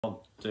1,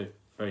 2,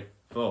 3,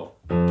 4.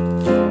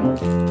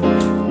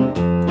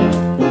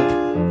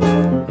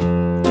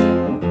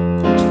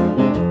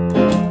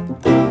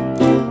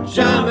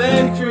 Jam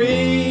and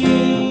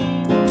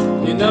cream,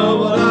 you know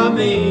what I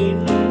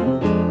mean.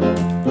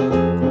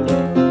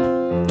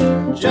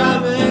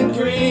 Jam and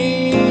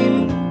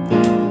cream,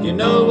 you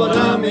know what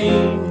I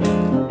mean.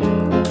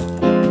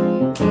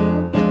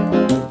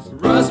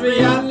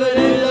 Raspberry and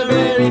vanilla,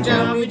 very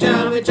jammy,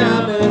 jammy,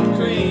 jam and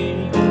cream.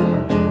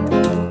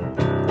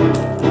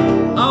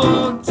 I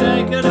won't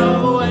take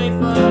no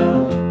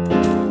wafer,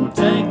 won't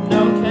take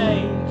no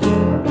cake.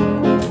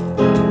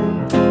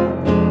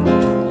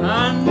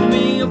 Hand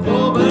me a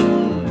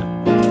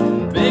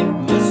bourbon, big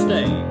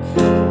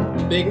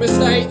mistake. Big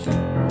mistake?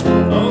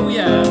 Oh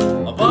yeah,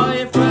 I'll buy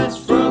it fresh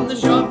from the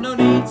shop, no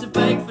need to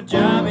bake for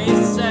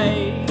jammy's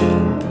sake.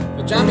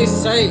 For jammy's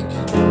sake.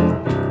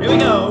 Here we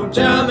go,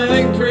 jam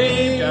and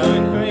cream, jam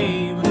and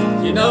cream.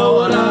 You know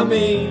what I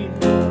mean,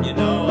 you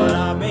know what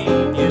I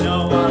mean, you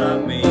know what I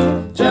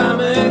mean. Jam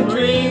and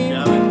cream,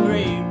 jam and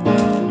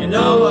cream. You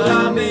know what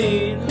I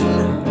mean.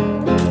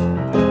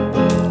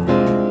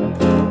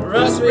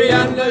 Raspberry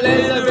and a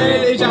little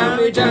really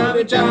jammy,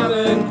 jammy, jam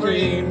and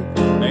cream.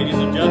 Ladies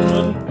and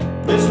gentlemen,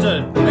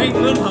 Mr.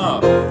 Nathan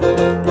Huff.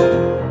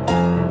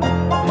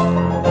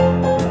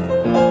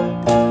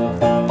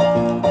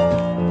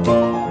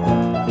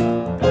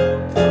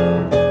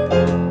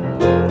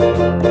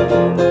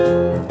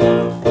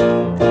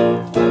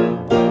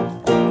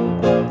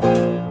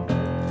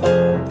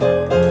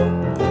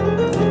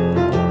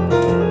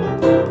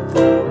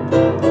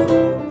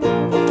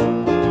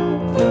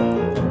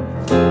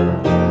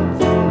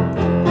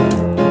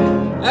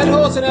 At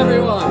Horton,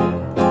 everyone!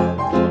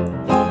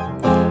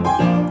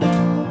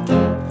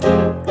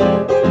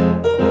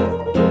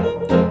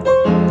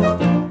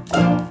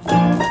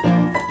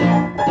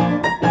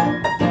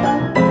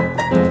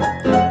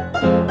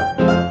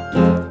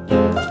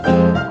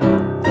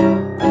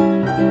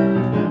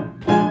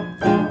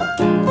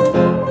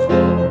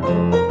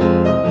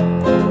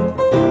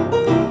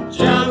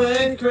 Jam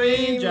and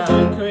cream, jam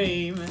and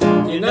cream.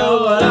 You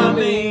know what I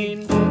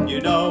mean.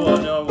 You know what,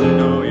 you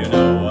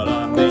know what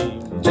I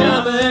mean.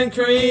 Jam and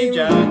cream,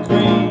 jam and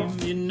cream.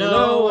 You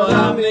know what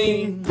I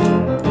mean.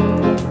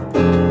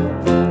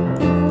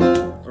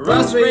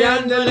 Raspberry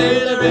and a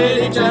little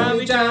really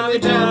jammy, jammy,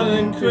 jam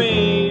and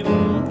cream.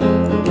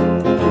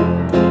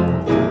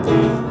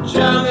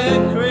 Jam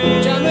and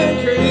cream, Jam and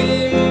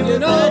cream, you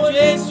know what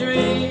it's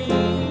dream.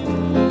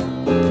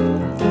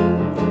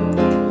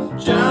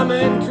 Jam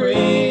and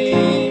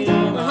cream,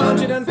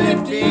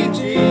 150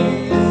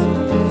 G's.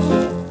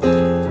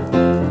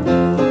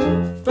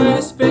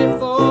 Best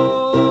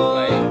before.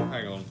 Wait,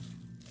 hang on.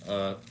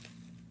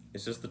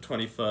 Is this the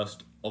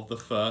 21st of the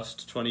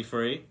 1st,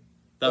 23?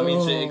 That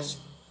means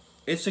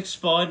it's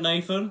expired,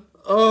 Nathan.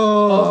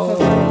 Oh.